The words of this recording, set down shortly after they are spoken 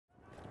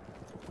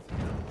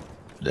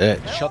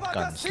The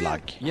shotgun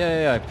slug.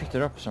 Yeah, I picked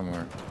it up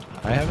somewhere.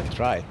 I haven't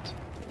tried.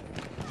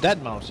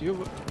 Dead mouse, you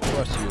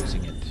was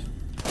using it.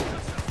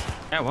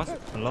 Yeah, was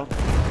it? A lot.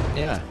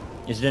 Yeah.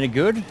 Is it any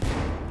good?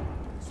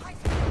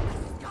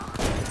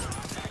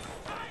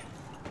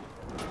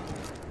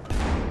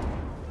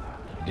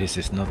 This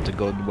is not a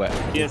good way.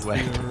 Yes,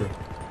 way.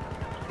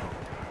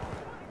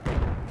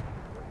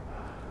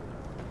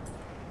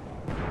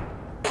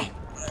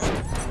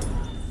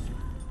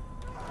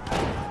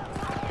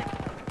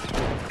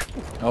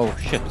 Oh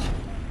shit.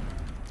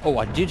 Oh,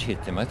 I did hit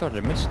him. I thought I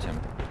missed him.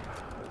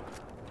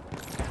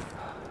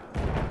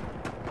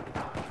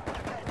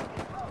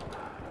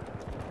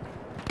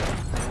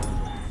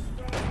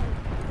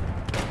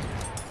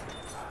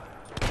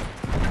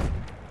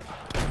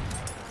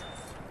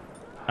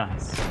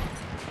 Nice.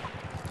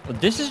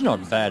 But this is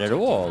not bad at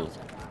all.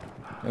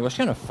 It was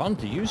kind of fun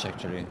to use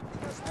actually.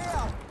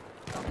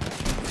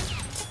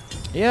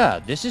 Yeah,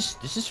 this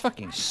is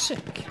fucking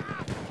sick.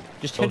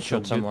 Just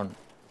headshot someone.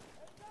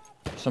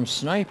 Some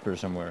sniper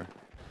somewhere.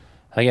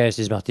 Hi guys,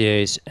 this is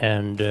Mattias,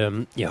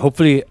 and yeah,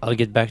 hopefully I'll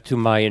get back to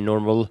my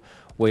normal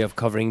way of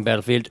covering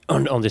Battlefield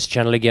on this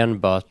channel again,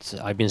 but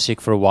I've been sick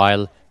for a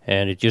while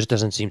and it just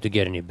doesn't seem to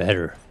get any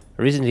better.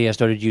 Recently I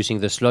started using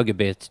the slug a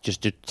bit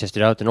just to test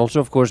it out, and also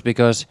of course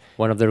because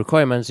one of the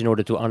requirements in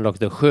order to unlock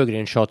the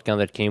Sjögren shotgun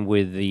that came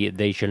with the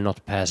They Shall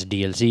Not Pass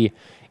DLC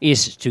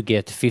is to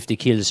get 50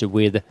 kills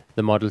with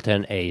the Model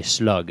 10A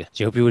slug.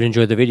 So I hope you would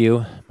enjoy the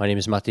video. My name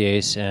is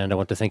Mattias and I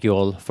want to thank you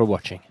all for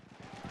watching.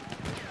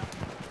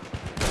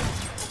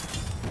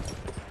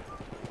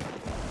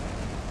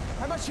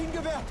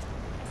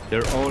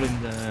 They're all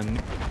in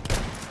the...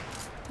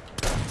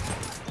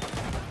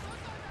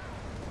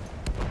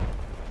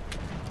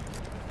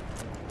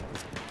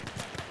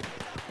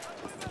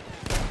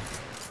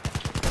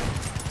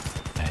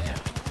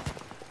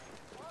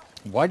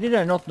 Why did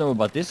I not know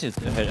about this?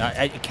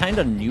 I kind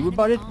of knew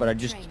about it, but I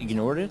just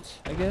ignored it,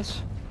 I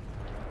guess.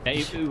 Yeah,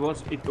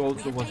 it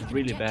also was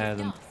really bad.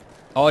 And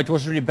Oh, it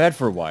was really bad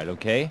for a while,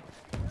 okay?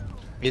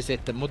 Is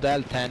it the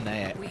Model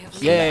 10A?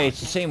 Yeah,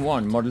 it's the same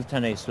one, Model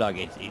 10A slug.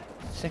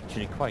 It's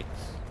actually quite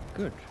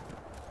good.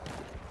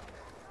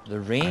 The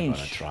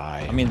range...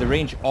 Try. I mean, the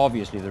range,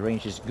 obviously, the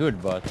range is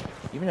good, but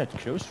even at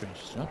close range,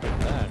 it's not that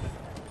bad.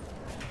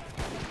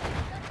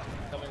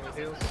 Coming with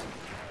heals.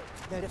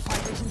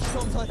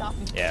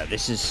 Yeah,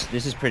 this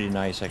is pretty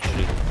nice,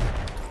 actually.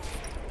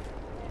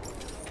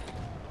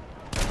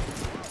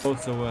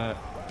 also,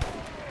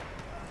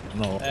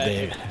 No,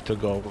 they to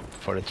go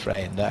for the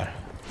train there.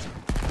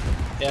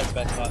 Yeah, it's a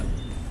bad spot.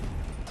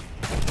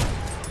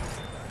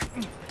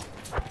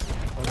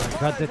 Oh my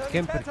god, that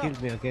camper killed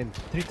me again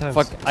 3 times.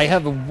 Fuck, I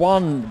have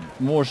one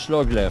more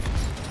slug left.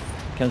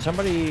 Can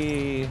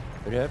somebody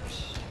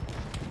perhaps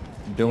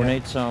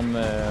donate some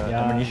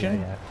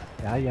ammunition?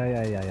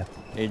 Yeah.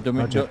 Hey,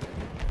 Roger.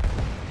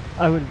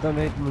 I will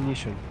donate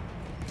munition.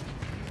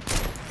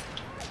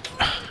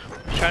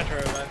 Trying to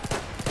revive.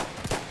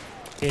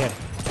 Here,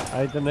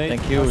 I donate.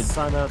 Thank you.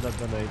 Sana that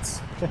donates.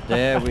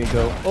 There we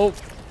go. Oh!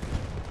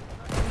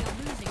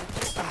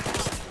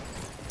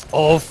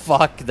 Oh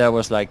fuck, there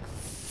was like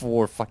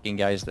 4 fucking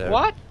guys there.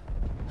 What?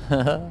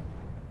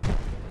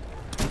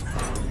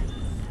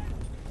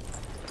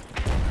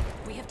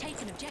 We have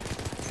taken objective.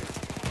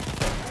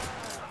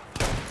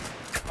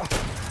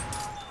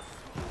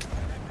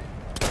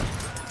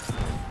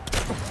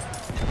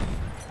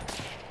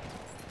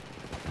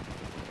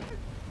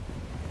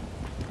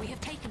 We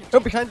have taken Oh,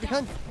 objective.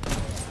 behind!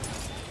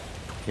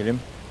 Kill him.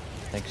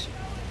 Thanks.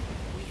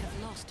 We have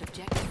lost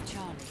objective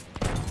Charlie.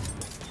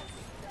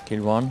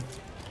 Kill one.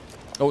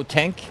 Oh,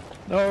 tank.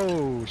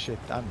 Oh shit,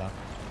 I'm down.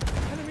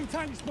 Enemy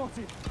tank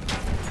spotted.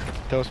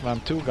 Those man,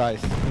 2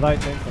 guys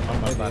Light tank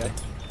on my body.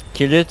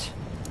 Kill it.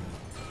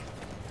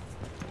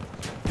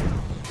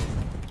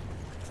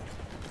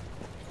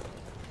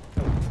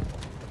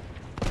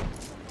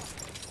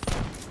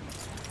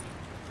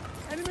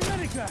 Enemy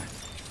medic there.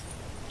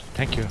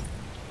 Thank you.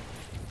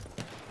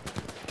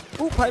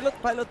 Oh, pilot.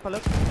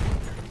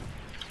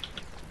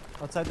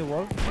 Outside the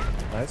wall.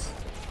 Nice.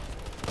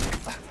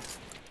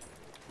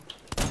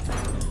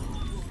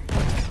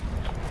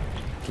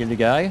 Kill the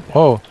guy.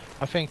 Oh,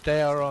 I think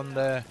they are on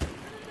the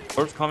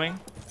first coming.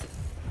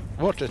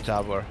 water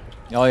tower.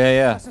 Oh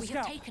yeah. We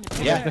have taken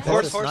objective. Yeah, the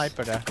there's a horse.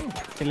 sniper there.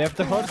 He left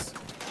the horse.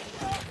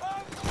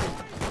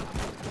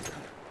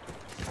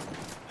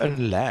 A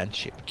land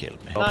ship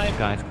killed me. Lots of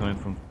guys coming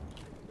from...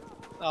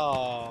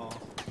 Oh.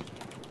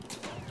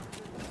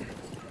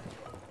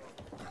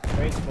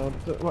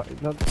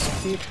 Wait, not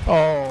steep.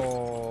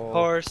 Oh.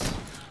 Horse.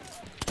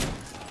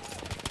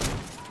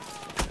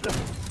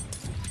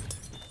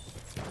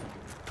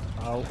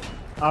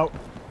 Ow.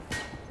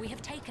 We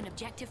have taken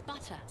objective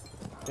butter.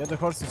 Yeah, the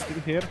horse is still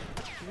here.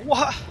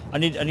 What? I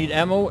need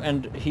ammo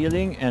and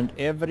healing and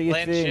everything.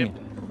 Land ship.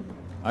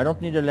 I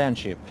don't need a land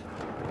ship.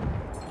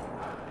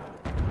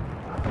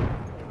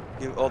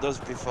 Give orders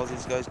before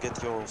these guys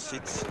get your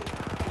seats.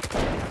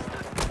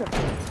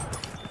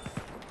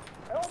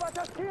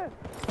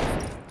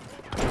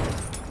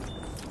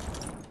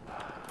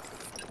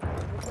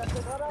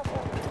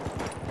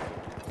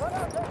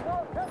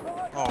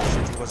 Oh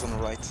shit, he was on the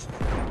right.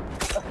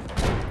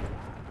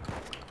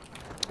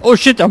 Oh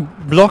shit, I'm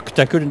blocked.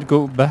 I couldn't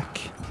go back.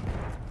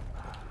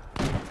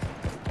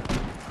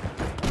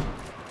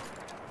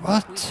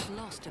 What? We have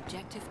lost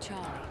objective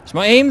Charlie. Is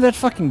my aim that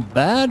fucking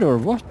bad or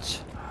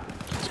what?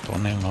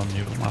 Spawning on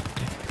you,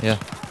 Matti. Yeah.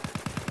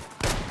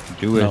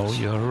 Do it. No,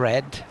 you're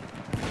red.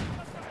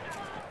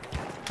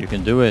 You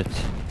can do it.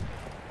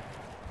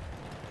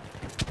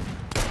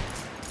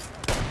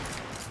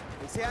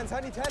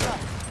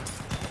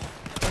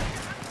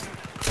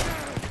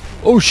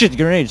 Oh shit,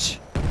 grenades.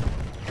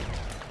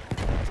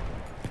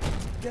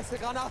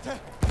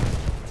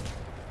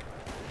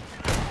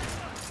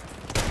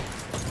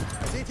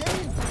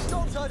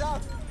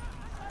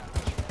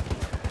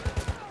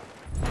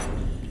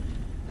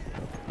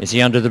 Is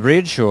he under the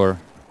bridge or?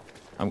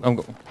 I'm Yeah, he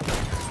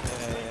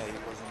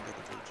was on the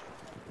bridge.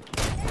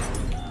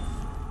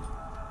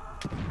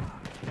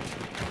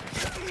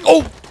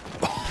 Oh!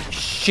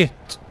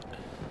 Shit!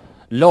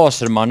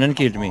 Lasermannen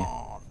killed me.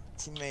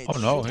 Teammate, Oh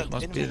no, shoot it that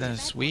must be enemy. the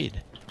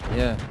Swede.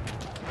 Yeah.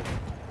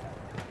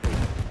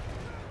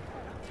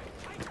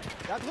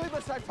 Da drüben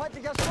ist ein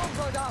feindlicher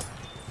Sturmsoldat!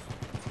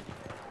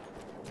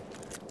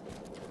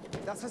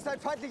 Das ist ein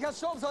feindlicher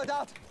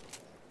Sturmsoldat!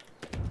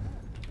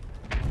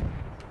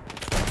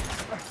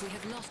 We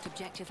have lost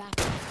objective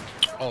Apple.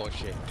 Oh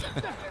shit.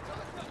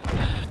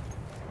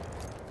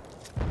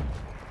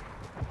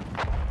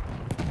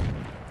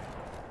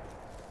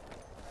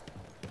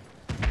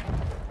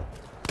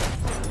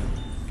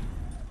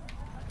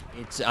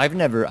 I've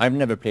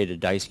never played a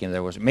dice game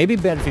that was maybe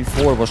Battlefield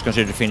 4 was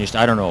considered finished.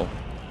 I don't know.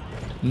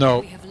 No.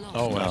 We have lost.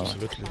 No, No.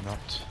 absolutely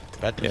not.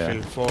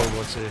 Battlefield 4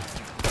 was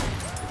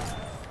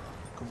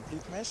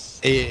Complete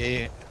mess.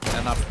 an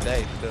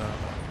update.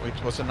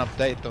 It was an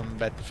update on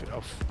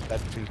Battlefield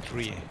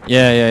 3.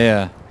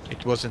 Yeah.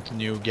 It wasn't a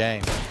new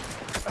game.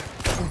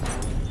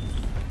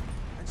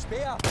 Ein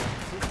Speer!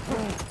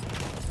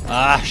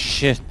 Ah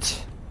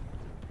shit.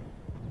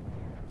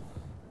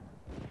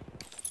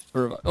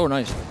 Oh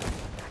nice.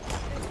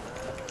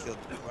 Killed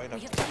right We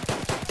up. have taken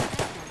objective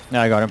Apple.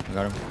 No, I got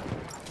him.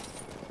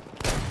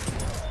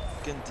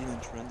 Again,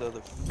 didn't render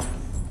the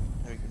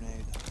air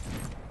grenade.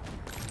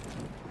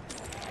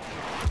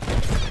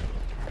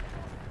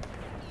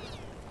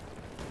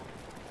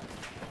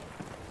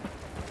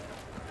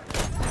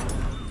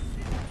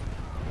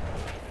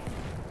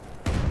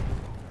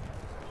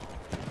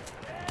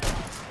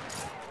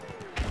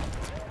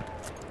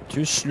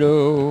 Too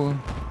slow.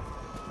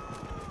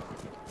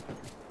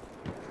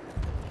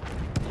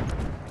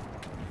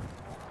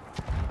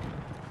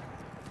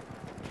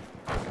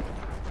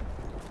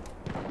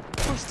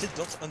 I still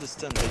don't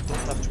understand. They don't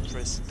have to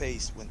press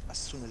space when as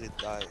soon as they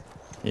die.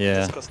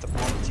 Yeah. This cost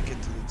one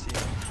ticket to the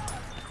team.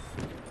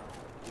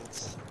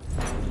 Yes.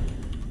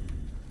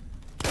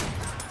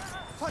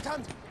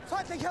 Verdammt!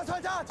 Feindlicher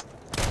Soldat!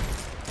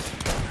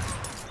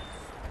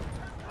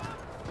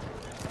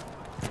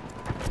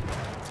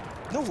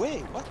 No way!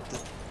 What the?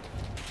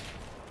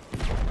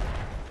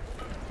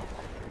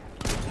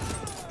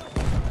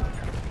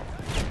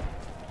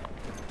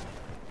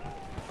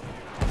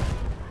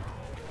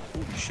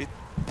 Holy shit!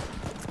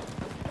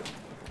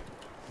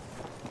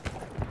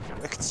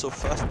 Wrecked so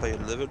fast by a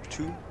level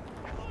 2.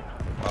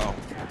 Wow.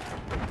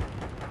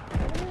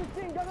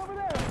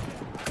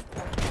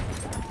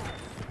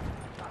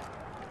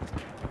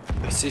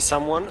 I see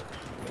someone.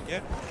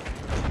 Yeah.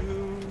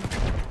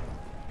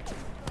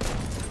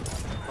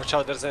 Watch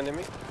out, there's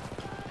enemy.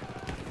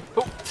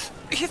 Oh,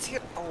 he's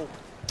here. Oh,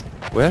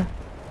 Where?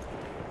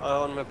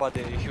 on my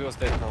body. He was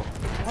dead now.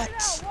 What?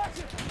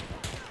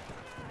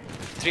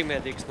 3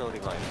 medics, no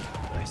revive.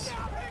 Nice.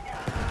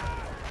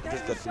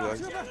 Just got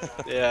revived.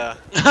 Yeah.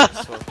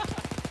 So,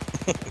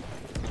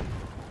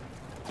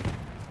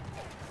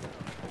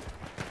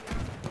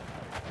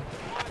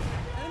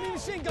 Enemy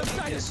machine gun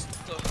sighted!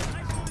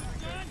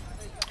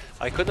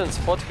 I couldn't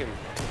spot him,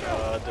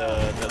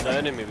 the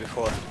enemy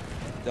before.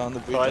 Down the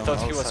bridge. So I on thought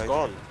the he was outside.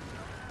 gone.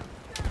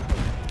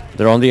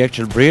 They're on the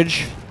actual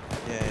bridge.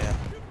 Yeah.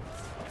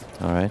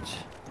 All right.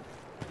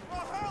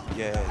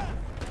 Yeah.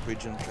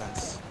 Bridge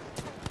entrance.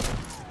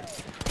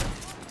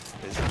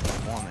 There's just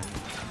one and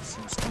it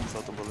seems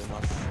comfortable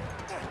enough.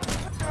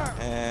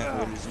 And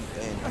we're losing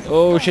aim.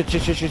 Oh shit. A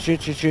flame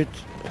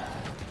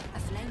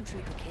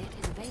trooper kit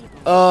is available.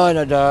 Oh, and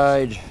I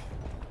died.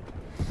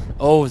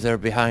 Oh, they're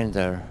behind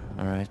there.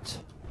 All right.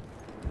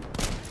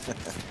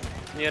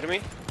 Near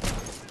me.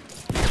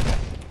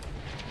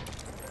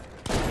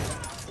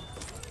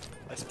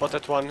 I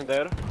spotted one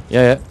there.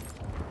 Yeah.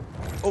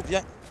 Oh,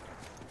 yeah.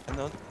 I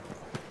know.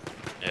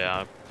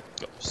 Yeah, I've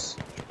got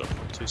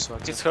 2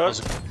 slugs. He's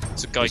hurt.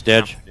 There's a guy He's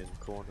dead. camping in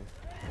the corner.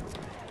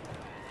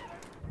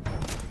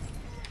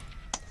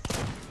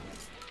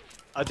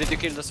 Did you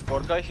kill the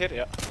support guy here?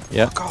 Yeah.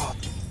 Yeah. God,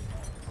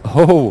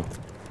 Oh.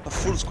 a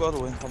full squad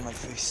went on my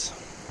face.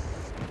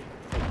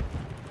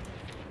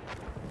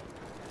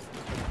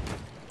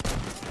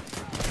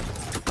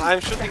 I'm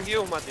shooting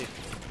you, Matti.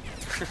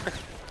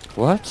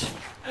 What?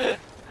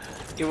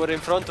 You were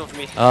in front of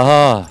me.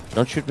 Aha!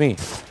 Don't shoot me.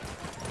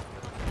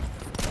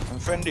 I'm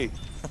friendly.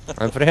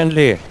 I'm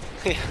friendly.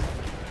 Machine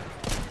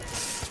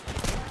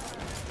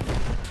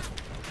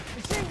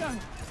gun!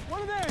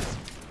 One of theirs!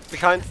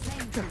 Behind.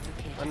 Flames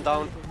advocate I'm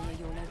down. available near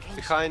your location.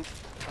 Behind.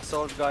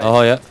 Assault guy.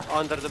 Oh yeah.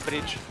 Under the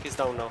bridge. He's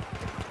down now.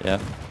 Yeah.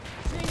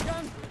 Machine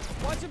gun!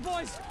 Watch it,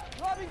 boys!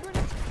 Lobbing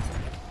grenade!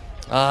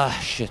 Ah,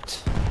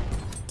 shit.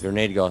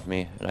 Grenade got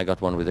me, and I got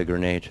one with a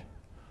grenade.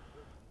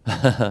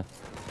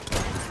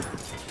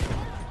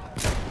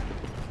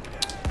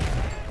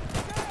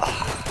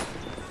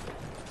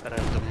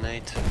 Random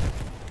nade.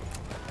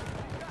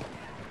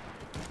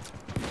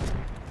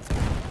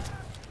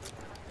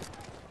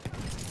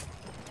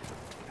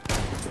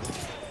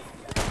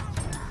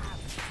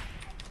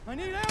 I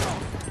need ammo!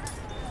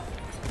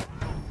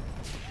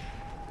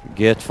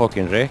 Get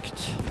fucking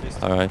wrecked.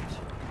 Alright.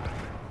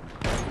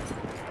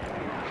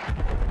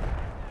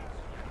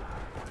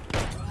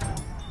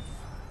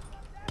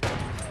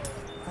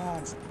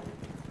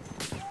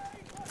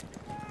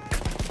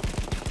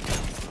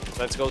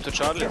 Let's go to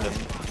Charlie then.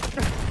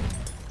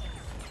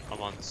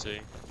 I'm on C.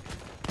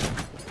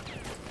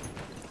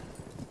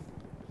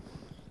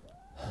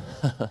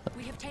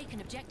 We have taken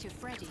objective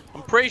Freddy.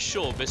 I'm pretty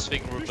sure this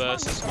thing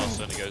reverses once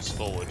and it goes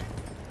forward.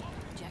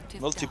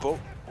 Objective Multiple.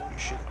 Holy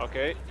shit.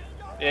 Okay.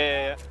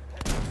 Yeah.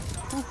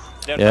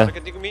 They're Yeah.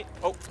 targeting me.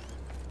 Oh.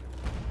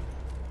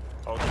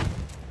 Okay.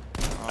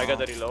 I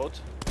gotta reload.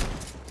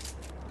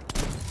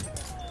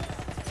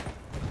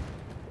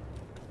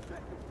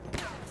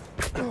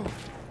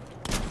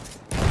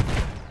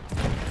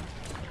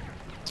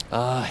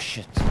 Ah,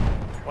 shit.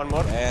 One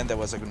more. And there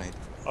was a grenade.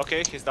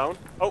 Okay, he's down.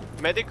 Oh,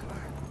 medic.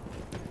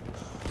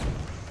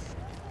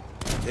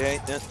 Yeah,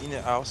 in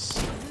the house.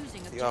 down.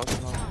 Losing The house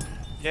objective now.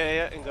 Charlie.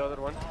 Yeah, in the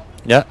other one.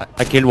 Yeah,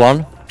 I killed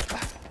one.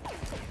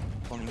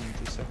 Only in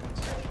 2 seconds.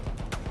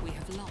 We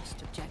have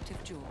lost objective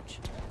George.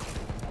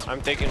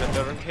 I'm taking a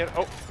turn here.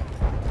 Oh.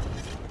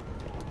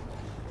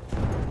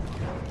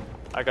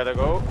 I gotta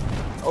go.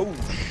 Oh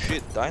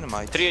shit,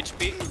 dynamite. 3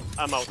 HP.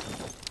 I'm out.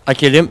 I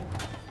killed him.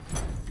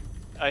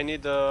 I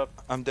need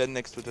I'm dead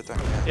next to the tank.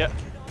 yeah.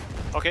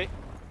 Okay.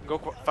 Go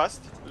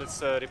fast.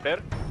 Let's repair.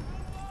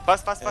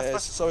 Fast.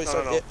 sorry, no,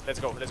 sorry, No. yeah. Let's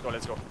go.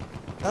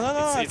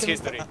 No, It's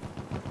history.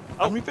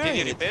 Oh, I'm repairing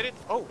did you it. repair it?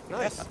 Oh,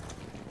 nice.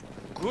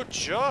 Good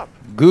job.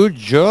 Good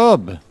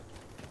job.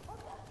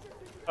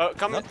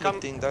 Come. Not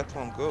letting that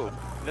one go.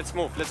 Let's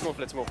move.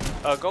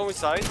 Go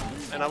inside,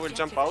 and I will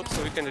jump out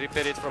so we can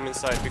repair it from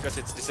inside because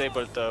it's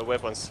disabled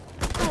weapons.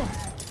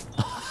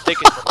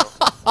 Take it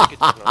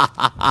for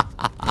now.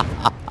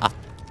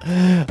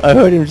 I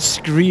heard him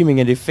screaming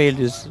and he failed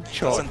his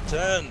shot. Doesn't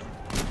turn.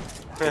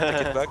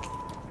 Take it back.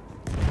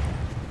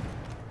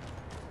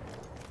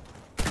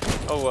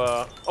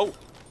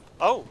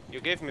 Oh, you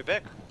gave me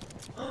back.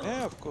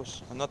 Yeah, of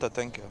course. I'm not a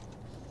tanker.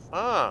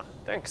 Ah,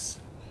 thanks.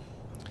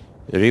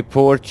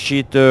 Report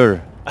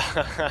cheater.